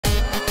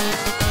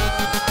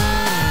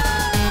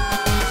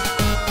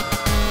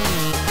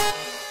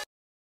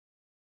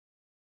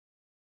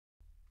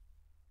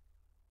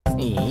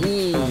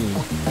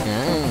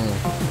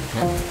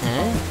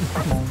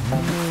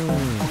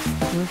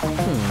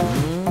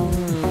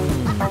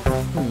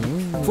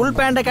Full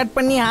பேண்ட cut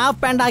பண்ணி half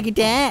pant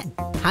ஆக்கிட்டேன்.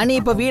 Honey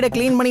இப்ப வீட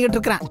க்ளீன் பண்ணிக்கிட்டு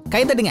இருக்கான்.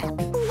 கை தட்டுங்க.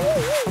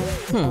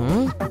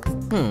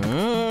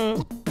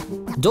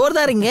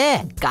 ஜோர்தார் இங்க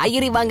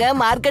காய்கறி வாங்க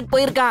மார்க்கெட்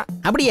போயிருக்கான்.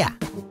 அப்படியா?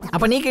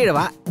 அப்ப நீ கீழே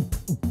வா.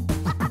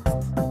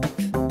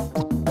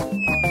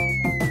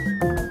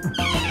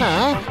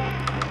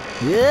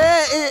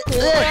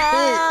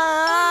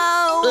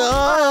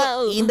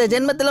 இந்த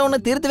ஜென்மத்துல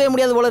ஒண்ணு திருத்தவே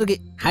முடியாது போல இருக்கு.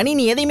 ஹனி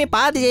நீ எதையுமே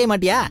பார்த்து செய்ய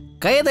மாட்டியா?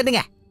 கையை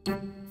தட்டுங்க.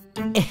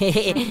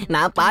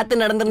 நான் பார்த்து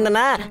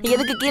நடந்திருந்தேன்னா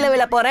எதுக்கு கீழே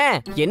விழ போறேன்?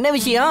 என்ன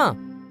விஷயம்?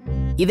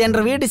 இது என்ற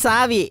வீட்டு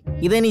சாவி.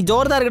 இதை நீ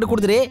ஜோர்தார் கிட்ட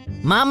கொடுத்துரு.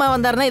 மாமா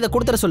வந்தாருன்னா இதை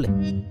கொடுத்துற சொல்லு.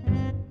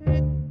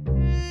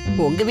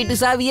 உங்க வீட்டு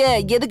சாவிய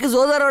எதுக்கு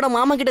ஜோர்தாரோட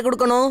மாமா கிட்ட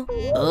கொடுக்கணும்?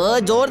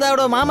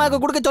 ஜோர்தாரோட மாமாக்கு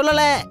கொடுக்க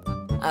சொல்லல.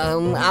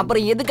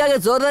 அப்புறம் எதுக்காக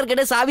ஜோர்தார்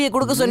கிட்ட சாவியை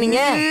கொடுக்க சொன்னீங்க?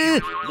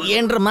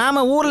 என்ற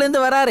மாமா ஊர்ல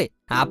இருந்து வராரு.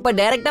 அப்ப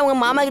டைரக்டா உங்க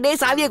மாமா கிட்டே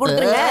சாவியை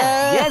கொடுத்துருங்க.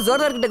 ஏன்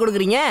ஜோர்தார் கிட்ட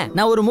கொடுக்குறீங்க?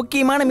 நான் ஒரு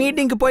முக்கியமான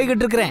மீட்டிங்க்கு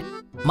போய்கிட்டு இருக்கிறேன்.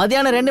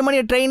 மதியானம் 2 மணி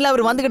ட்ரெயின்ல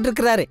அவர் வந்துகிட்டு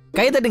இருக்கிறாரு.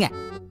 கை தட்டுங்க.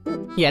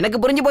 எனக்கு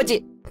புரிஞ்சு போச்சு.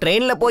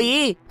 ட்ரெயின்ல போய்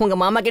உங்க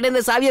மாமா கிட்ட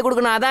இந்த சாவியை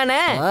கொடுக்கணும்,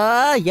 அதானே?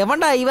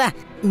 எவன்டா இவன்?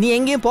 நீ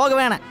எங்கேயும் போக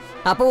வேணாம்.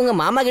 அப்ப உங்க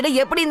மாமா கிட்ட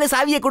எப்படி இந்த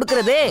சாவியை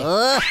கொடுக்கறது?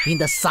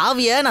 இந்த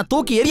சாவியை நான்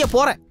தூக்கி எறிய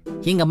போறேன்.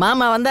 எங்க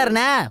மாமா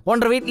வந்தாருன்னா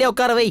ஒன்றரை வீட்லயே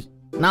உட்கார வை.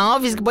 நான்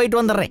ஆபீஸ்க்கு போயிட்டு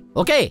வந்துடுறேன்.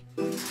 ஓகே?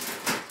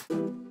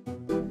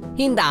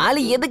 இந்த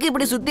ஆளு எதுக்கு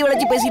இப்படி சுத்தி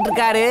வளைச்சு பேசிட்டு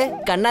இருக்காரு?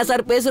 கண்ணா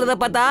சார் பேசுறத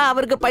பார்த்தா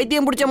அவருக்கு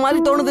பைத்தியம் பிடிச்ச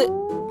மாதிரி தோணுது.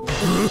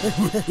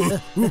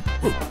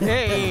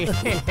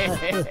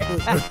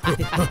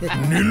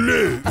 நில்லு.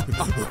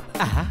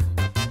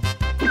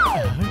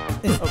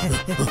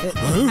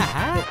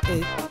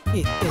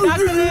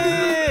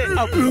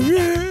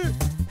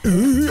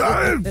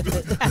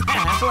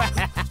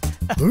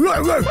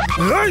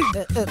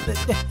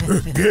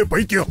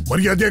 பைத்தியம்,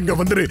 மரியாதை அங்க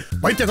வந்துரு.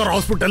 பைத்தியக்கார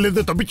ஹாஸ்பிட்டல்ல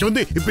இருந்து தப்பிச்சு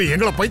வந்து இப்ப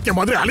எங்களை பைத்திய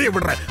மாதிரி அலைய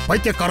விடுற.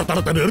 பைத்தியக்கார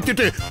தரத்தை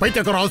நிறுத்திட்டு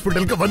பைத்தியக்கார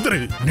ஹாஸ்பிட்டலுக்கு வந்துரு.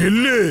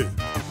 நில்லு.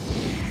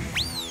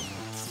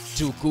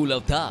 2 cool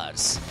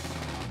avatars,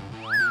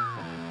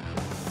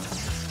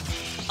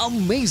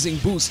 amazing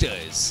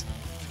boosters,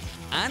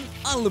 and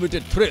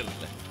unlimited thrill.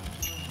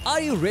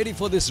 Are you ready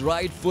for this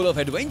ride full of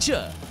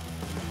adventure?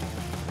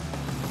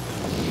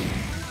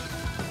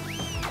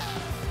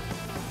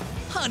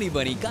 Honey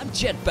Bunny got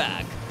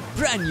Jetpack,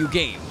 brand new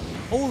game,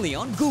 only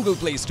on Google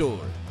Play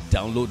Store.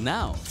 Download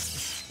now.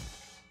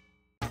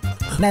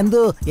 Nandu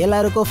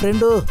எல்லாருக்கும்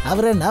ஃப்ரெண்டு.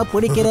 அவரை நான்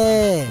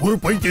பிடிக்கிறேன். ஒரு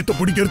பைத்தியத்தை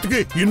பிடிக்கிறதுக்கு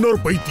இன்னொரு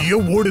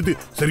பைத்தியம் ஓடுது.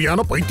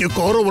 சரியான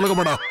பைத்தியக்கார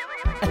உலகமடா.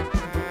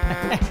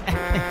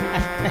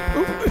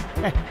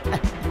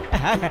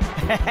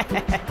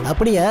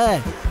 அப்படியா?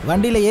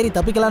 வண்டியில ஏறி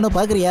தப்பிக்கலான்னு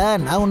பாக்குறியா?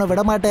 நான் உன்னை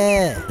விட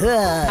மாட்டேன்.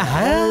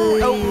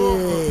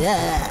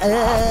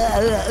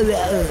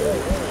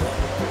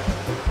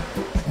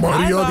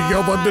 மரியாதையா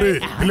வந்துரு,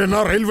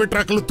 இல்லன்னா ரயில்வே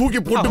ட்ராக்ல தூக்கி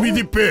போட்டு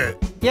மிதிப்பே.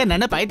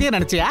 என்ன பைத்தியம்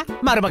நினைச்சியா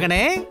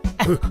மருமகனே?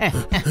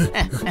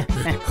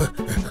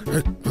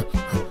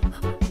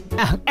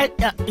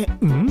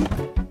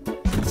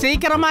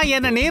 சீக்கிரமா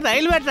என்ன நீ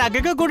ரயில்வே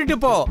ட்ராக்குக்கு கூட்டிட்டு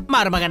போ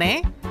மருமகனே.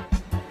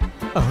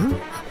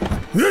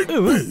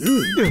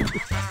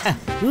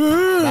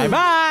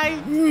 பாய்.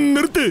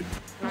 நிறுத்து.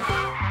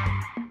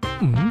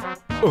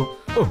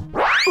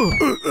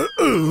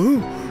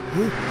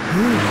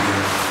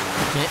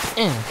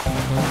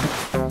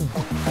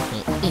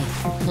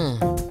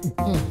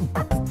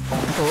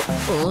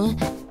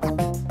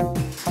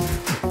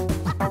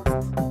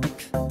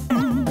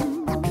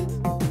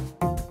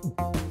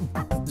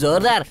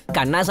 ஜோர்தார்,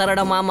 கண்ணா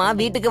சாரோட மாமா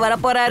வீட்டுக்கு வர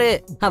போறாரு.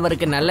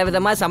 அவருக்கு நல்ல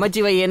விதமா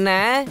சமைச்சு வை. என்ன?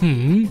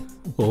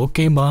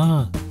 ஓகேமா.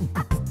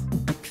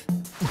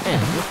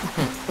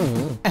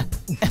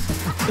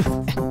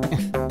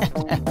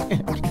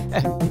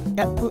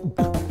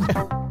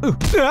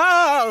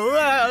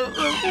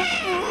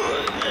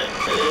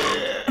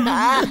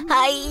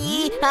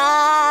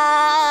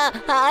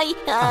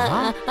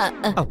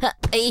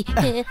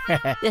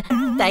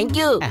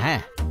 தேங்க்யூ.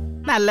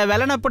 நல்ல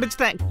வேலை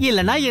பிடிச்சிட்டேன்.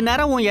 இல்லனா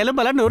இந்நேரம் உன்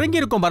எலும்பெல்லாம் நொறுங்கி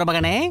இருக்கும்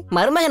மருமகனே.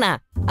 மருமகனா?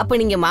 அப்ப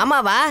நீங்க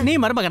மாமாவா? நீ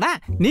மருமகனா?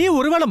 நீ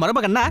ஒருவேளை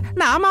மருமகனா?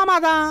 நான்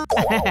மாமாதான்.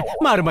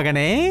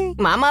 மருமகனே.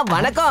 மாமா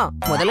வணக்கம்.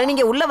 முதல்ல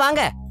நீங்க உள்ள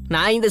வாங்க.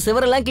 நான் இந்த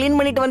சிவரெல்லாம் கிளீன்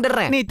பண்ணிட்டு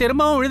வந்துடுறேன். நீ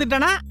திரும்பவும்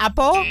விழுந்துட்டனா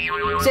அப்போ?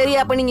 சரி,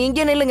 அப்ப நீங்க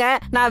இங்கே நில்லுங்க.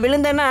 நான்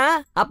விழுந்தேன்னா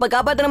அப்ப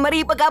காப்பாத்துன மாதிரி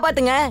இப்ப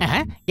காப்பாத்துங்க.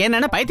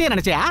 என்னன்னா பைத்தியம்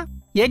நினைச்சியா?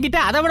 என்கிட்ட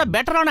அதை விட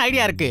பெட்டரான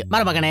ஐடியா இருக்கு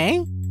மருமகனே.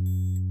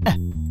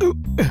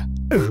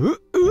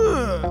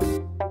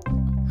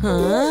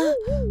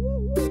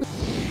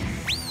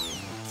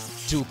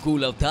 2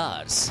 cool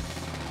avatars,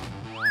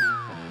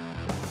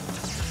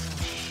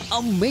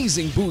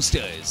 amazing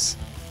boosters,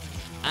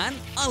 and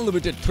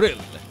unlimited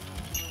thrill.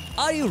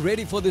 Are you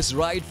ready for this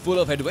ride full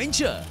of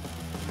adventure?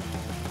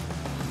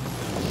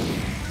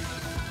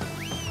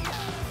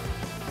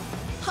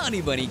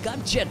 Honey Bunny got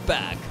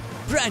Jetpack,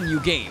 brand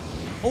new game,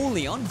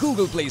 only on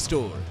Google Play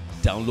Store.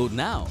 Download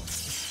now.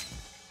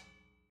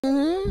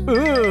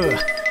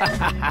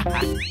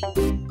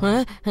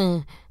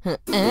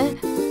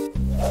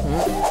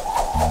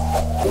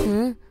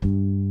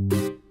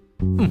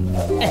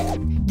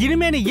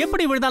 இனிமே நீ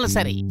எப்படி விழுந்தாலும்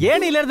சரி,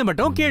 ஏணில இருந்து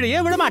மட்டும்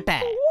கீழே விட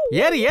மாட்டேன்.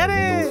 ஏறு ஏறு.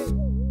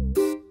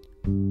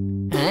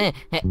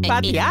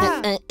 பாத்தியா?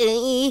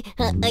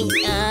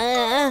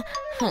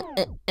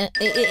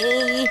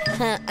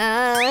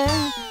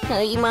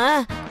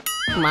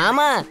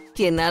 மாமா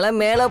என்னால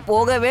மேல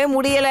போகவே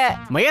முடியல.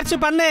 முயற்சி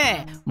பண்ணு.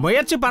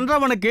 முயற்சி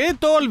பண்றவனுக்கு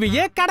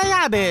தோல்வியே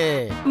கிடையாது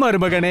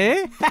மருமகனே.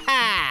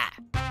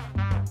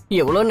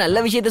 எவ்வளவு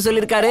நல்ல விஷயத்த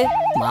சொல்லிருக்காரு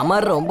மாமா.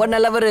 ரொம்ப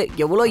நல்லவரு.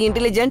 எவ்வளவு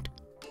இன்டெலிஜென்ட்.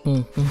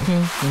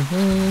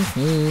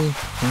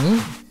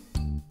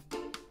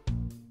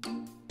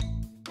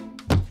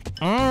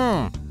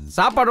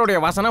 சாப்பாடுடைய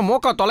வாசனை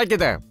மூக்க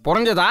தொலைக்குது.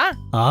 புரிஞ்சதா?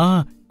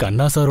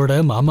 கண்ணா சாரோட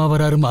மாமா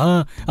வராருமா,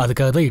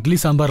 அதுக்காக தான் இட்லி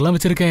சாம்பார்லாம்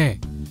வச்சிருக்கேன்.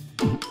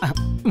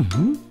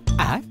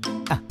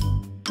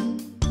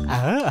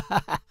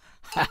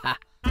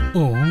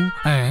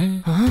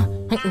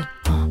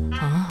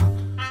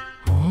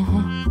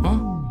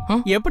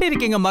 எப்படி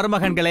இருக்கீங்க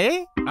மருமகன்களே?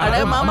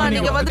 மாமா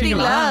நீங்க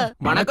வந்துட்டீங்களா?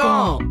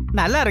 வணக்கம்.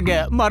 நல்லா இருங்க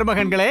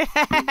மருமகன்களே.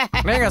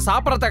 நீங்க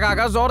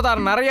சாப்பிடறதுக்காக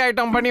ஜோர்தார் நிறைய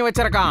ஐட்டம் பண்ணி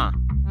வச்சிருக்கான்.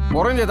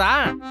 புரிஞ்சதா?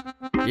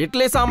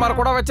 இட்லி சாம்பார்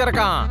கூட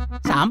வச்சிருக்கான்.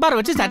 சாம்பார்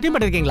வச்சு சட்னி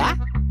பண்ணிருக்கீங்களா?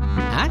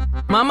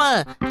 மாமா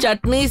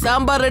சட்னி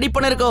சாம்பார் ரெடி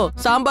பண்ணிருக்கோம்.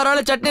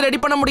 சாம்பாரால சட்னி ரெடி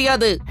பண்ண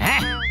முடியாது.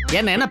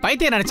 என்ன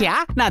பைத்தியம் நினைச்சியா?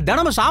 நான்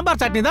தினமும்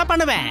சாம்பார் சட்னி தான்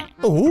பண்ணுவேன்.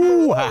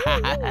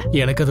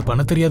 எனக்கு அது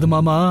பண்ண தெரியாது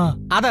மாமா.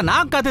 அத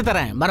நான் கத்து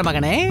தரேன்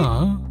மருமகனே.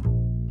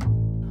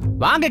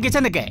 வாங்க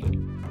கிச்சனுக்கு.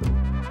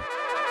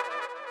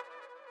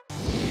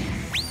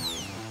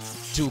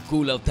 Two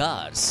cool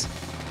avatars.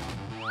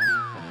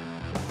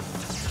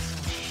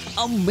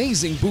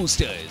 Amazing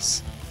boosters.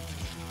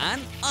 An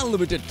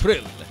unlimited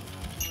thrill.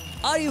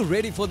 Are you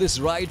ready for this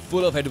ride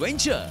full of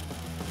adventure?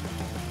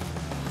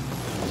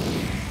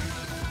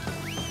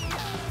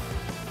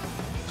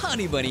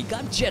 Honey Bunny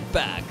got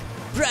Jetpack.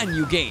 Brand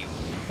new game.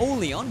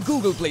 Only on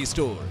Google Play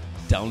Store.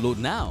 Download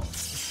now.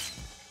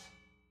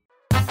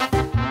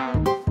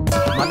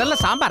 முதல்ல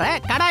சாம்பார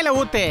கடாயில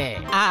ஊத்து.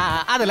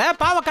 அதுல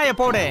பாவக்காய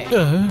போடு.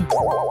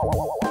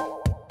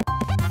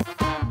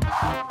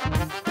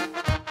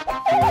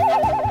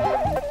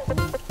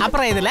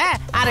 அப்புறம் இதுல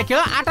 1/2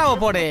 kilo ஆட்டாவை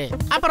போடு.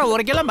 அப்புறம்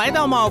 1 kilo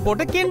மைதா மாவை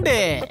போட்டு கிண்டு.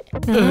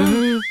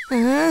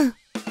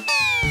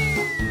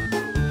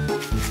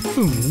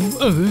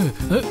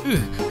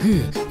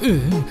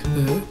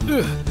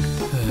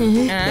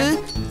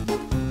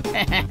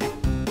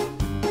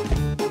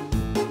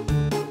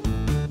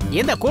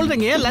 இந்த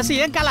கூல்ட்ரிங்கையும்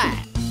லஸ்ஸியும் கல.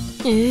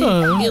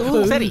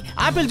 சரி,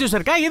 ஆப்பிள் ஜூஸ்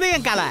இருக்கா?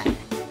 இதையும் கல.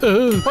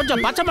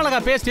 கொஞ்சம் பச்சை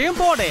மிளகாய்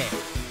பேஸ்டையும் போடு.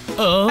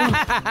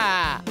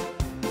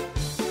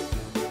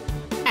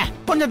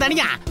 கொஞ்சம்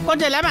தனியா,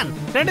 கொஞ்சம் லெமன்,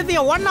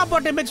 ரெண்டுத்தையும் ஒன்னா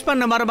போட்டு மிக்ஸ்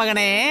பண்ணு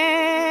மருமகனே.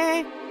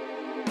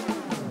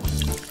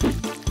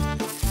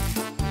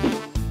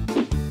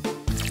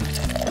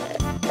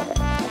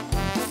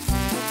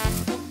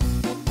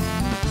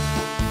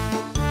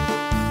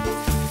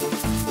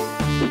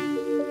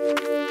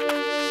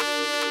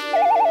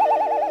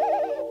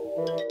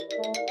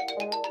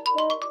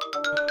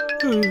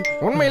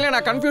 உண்மையிலே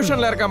நான்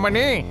கன்ஃபியூஷன்ல இருக்கேன்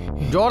பண்ணி.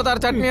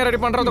 ஜோர்தார் சட்னியை ரெடி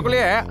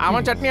பண்றதுக்குள்ளேயே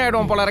அவன் சட்னி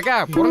ஆயிடுவான் போல இருக்க.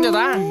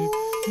 புரிஞ்சதா?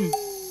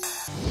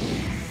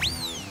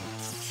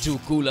 Two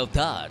cool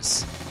avatars.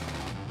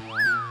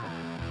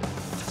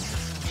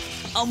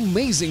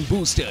 Amazing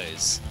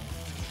boosters.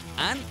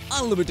 An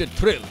unlimited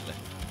thrill.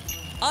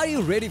 Are you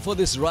ready for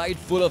this ride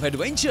full of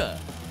adventure?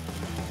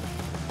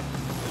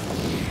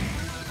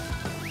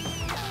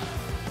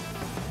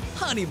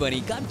 Honey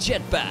Bunny got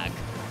Jetpack.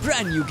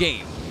 Brand new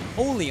game.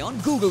 Only on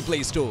Google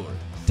Play Store.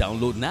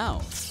 Download now.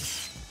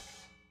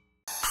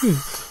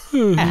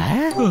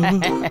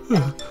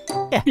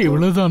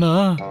 இவ்வளவுதானா?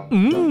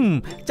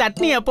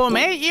 சட்னி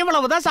எப்பவுமே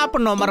இவ்வளவுதான்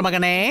சாப்பிடணும்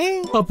மருமகனே.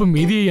 அப்ப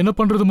மீதியை என்ன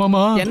பண்றது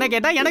மாமா? என்ன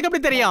கேட்டா எனக்கு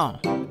எப்படி தெரியும்?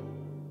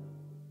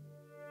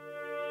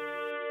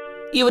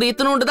 இவர்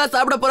இத்தனோண்டு தான்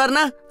சாப்பிட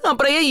போறாருன்னா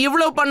அப்புறம் ஏன்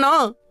இவ்வளவு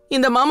பண்ணோம்?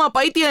 இந்த மாமா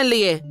பைத்தியம்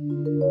இல்லையே.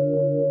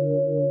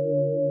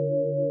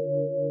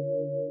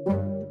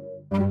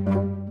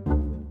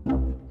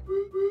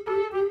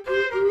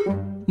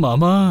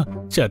 மாமா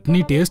சட்னி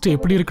டேஸ்ட்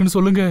எப்படி இருக்குன்னு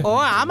சொல்லுங்க. ஓ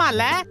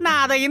ஆமால,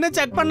 நான் அதை இன்னும்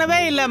செக் பண்ணவே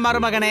இல்ல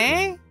மருமகனே.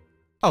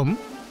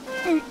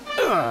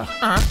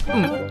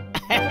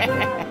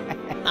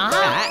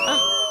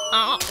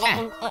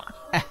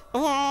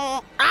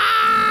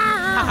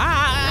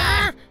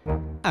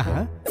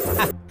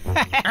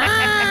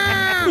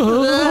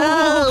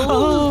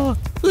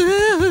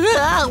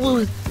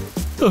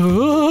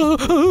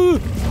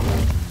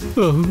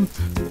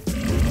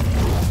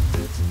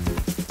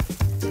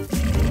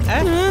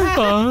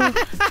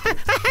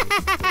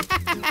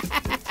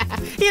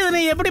 இத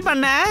நீ எப்படி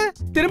பண்ண?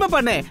 திரும்ப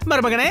பண்ணு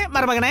மருமகனே.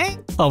 மருமகனே,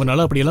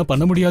 அவனால அப்படியெல்லாம்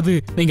பண்ண முடியாது.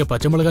 நீங்க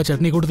பச்சை மிளகாய்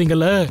சட்னி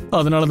கொடுத்தீங்கல்ல,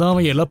 அதனாலதான்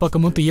அவன் எல்லா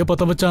பக்கமும் தீய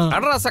பத்த வச்சான்.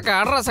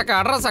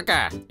 அட்ரஸக்க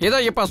இதை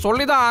இப்ப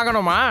சொல்லிதான்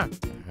ஆகணுமா?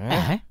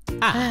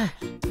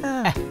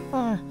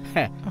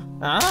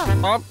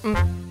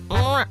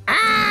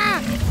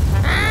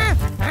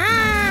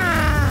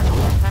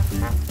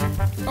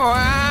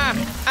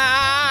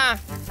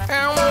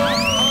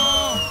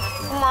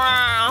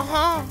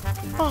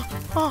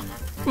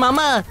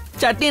 மாமா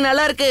சட்னி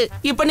நல்லா இருக்கு.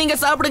 இப்ப நீங்க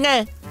சாப்பிடுங்க.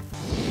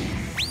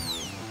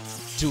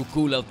 Two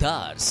cool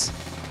avatars.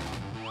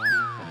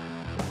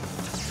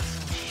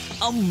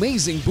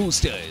 amazing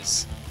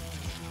boosters,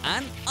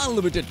 and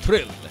unlimited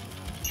thrill.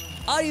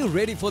 Are you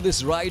ready for this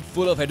ride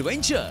full of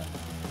adventure?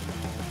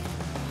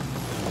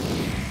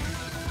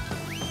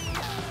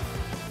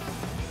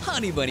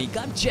 Honey Bunny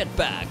ka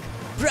Jetpack,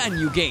 brand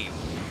new game,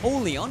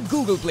 only on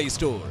Google Play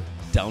Store.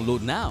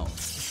 Download now.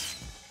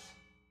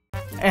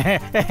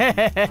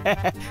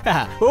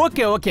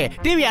 Okay okay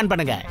TV on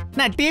பண்ணுங்க.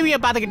 நான் டிவியை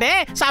பார்த்துக்கிட்டே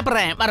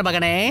சாப்பிடுறேன்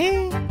மருமகனே.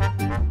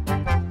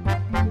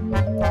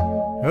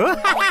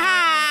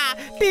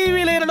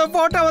 டிவியில என்னோட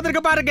photo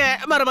வந்திருக்கு பாருங்க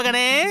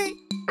மருமகனே.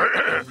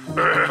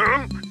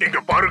 இங்க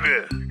பாருங்க,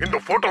 இந்த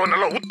போட்டோவை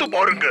நல்லா உத்து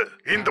பாருங்க.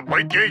 இந்த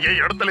பைத்தியம்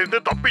என் இடத்துல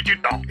இருந்து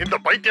தப்பிச்சிட்டான். இந்த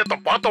பைத்தியத்தை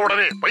பார்த்த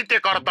உடனே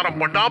பைத்தியக்காரத்தனம்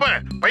பண்ணாம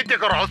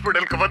பைத்தியக்கார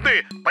ஹாஸ்பிடலுக்கு வந்து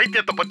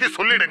பைத்தியத்தை பத்தி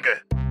சொல்லிடுங்க.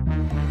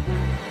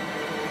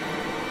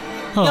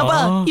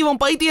 இவன்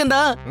பைத்தியம்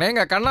தான்.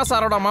 நீங்க கண்ணா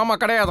சாரோட மாமா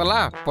கிடையாதுல்ல,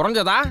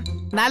 புரிஞ்சதா?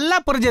 நல்லா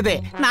புரிஞ்சது.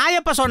 நான்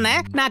எப்ப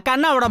சொன்னேன் நான்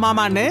கண்ணாவோட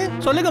மாமான்னு?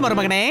 சொல்லுங்க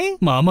மருமகனே.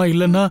 மாமா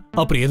இல்லன்னா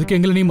அப்புறம் எதுக்கு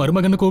எங்களை நீ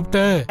மருமகன்னு கூப்பிட்ட?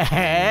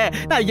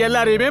 நான்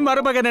எல்லாரையுமே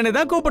மருமகன்னு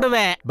தான்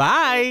கூப்பிடுவேன்.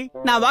 பாய்.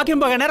 நான்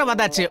வாக்கிங் போக நேரம்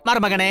வந்தாச்சு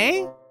மருமகனே.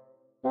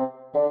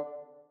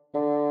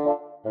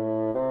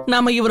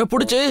 நாம இவரை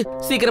புடிச்சு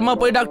சீக்கிரமா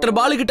போய் டாக்டர்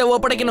பாலு கிட்ட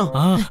ஒப்படைக்கணும்.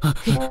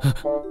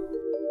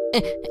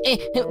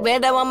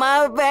 வேண்டாம் மாமா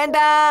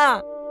வேண்டாம்.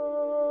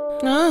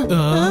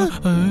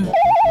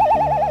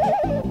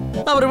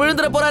 அவர்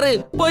விழுந்துற போறாரு,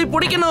 போய்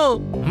பிடிக்கணும்.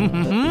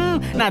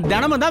 நான்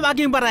தினமும் தான்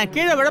வாக்கிங் போறேன்,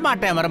 கீழே விட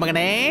மாட்டேன்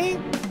மருமகனே.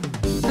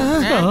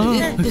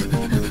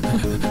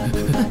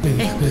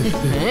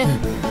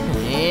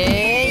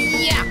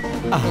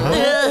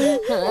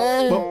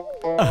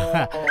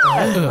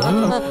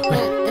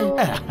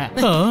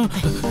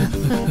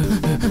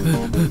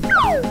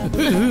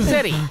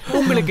 சரி,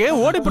 உங்களுக்கு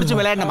ஓடி பிடிச்சு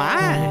விளையாடணுமா?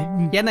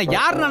 என்ன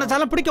யார்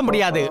நினைச்சாலும் பிடிக்க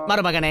முடியாது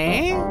மருமகனே.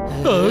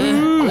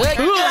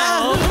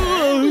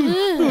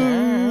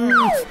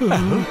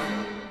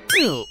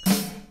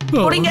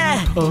 புடிங்க.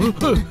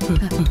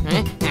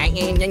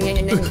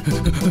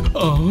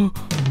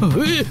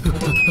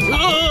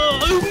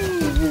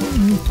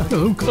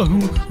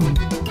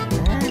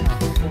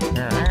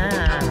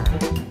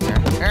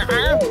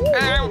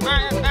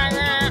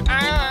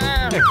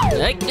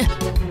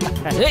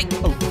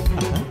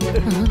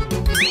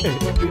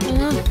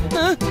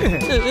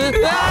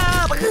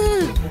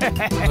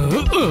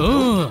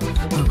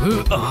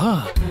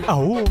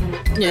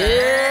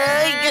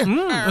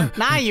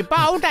 நான் இப்ப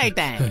அவுட்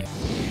ஆயிட்டேன்.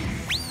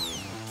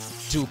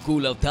 Two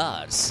cool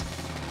avatars,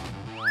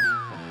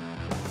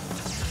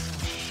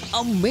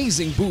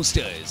 amazing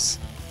boosters,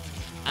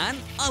 and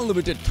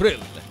unlimited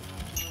thrill.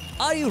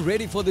 Are you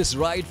ready for this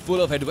ride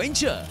full of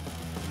adventure?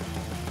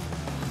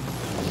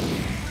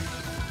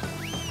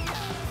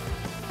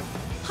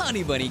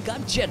 Honey Bunny ka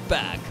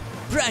Jetpack,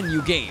 brand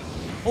new game,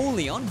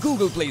 only on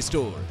Google Play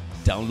Store.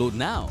 Download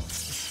now.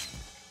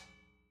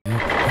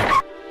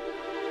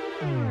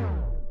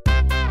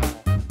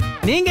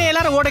 நீங்க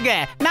எல்லாரும் ஓடுங்க,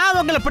 நான்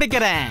உங்களை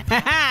பிடிக்கிறேன்.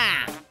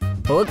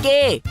 Okay,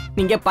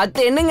 நீங்க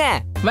 10 எண்ணுங்க.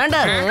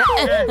 வேண்டாம்,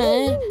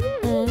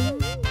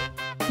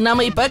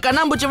 நாம இப்ப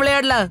கண்ணாம்பூச்சி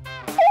விளையாடலாம்.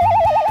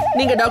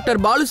 நீங்க டாக்டர்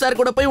பாலு சார்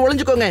கூட போய்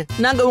ஒளிஞ்சுக்கோங்க,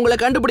 நாங்க உங்களை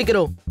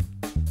கண்டுபிடிக்கிறோம்.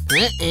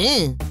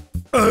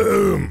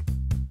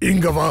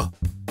 இங்க வா.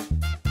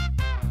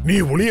 நீ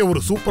ஒளிய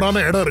ஒரு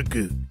சூப்பரான இடம்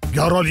இருக்கு,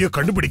 யாராலையும்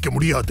கண்டுபிடிக்க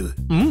முடியாது.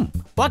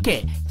 ஓகே,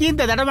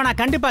 இந்த தடவை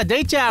நான் கண்டிப்பா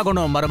ஜெயிச்சே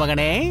ஆகணும்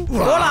மருமகனே.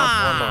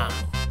 போலாம்.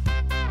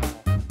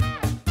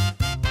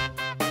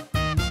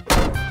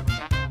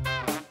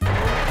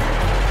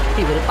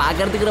 இவர்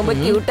பாக்குறதுக்கு ரொம்ப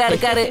கியூட்டா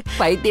இருக்காரு,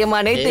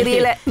 பைத்தியமானே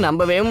தெரியல,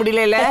 நம்பவே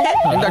முடியல.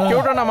 இந்த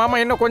கியூட்டான மாமா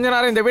இன்னும் கொஞ்ச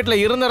நேரம் இந்த வீட்டுல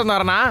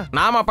இருந்திருந்தாருன்னா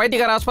நாம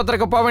பைத்தியக்கார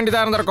ஆஸ்பத்திரிக்கு போக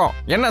வேண்டியதா இருந்திருக்கும்.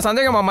 என்ன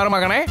சந்தேகமா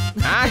மருமகனே?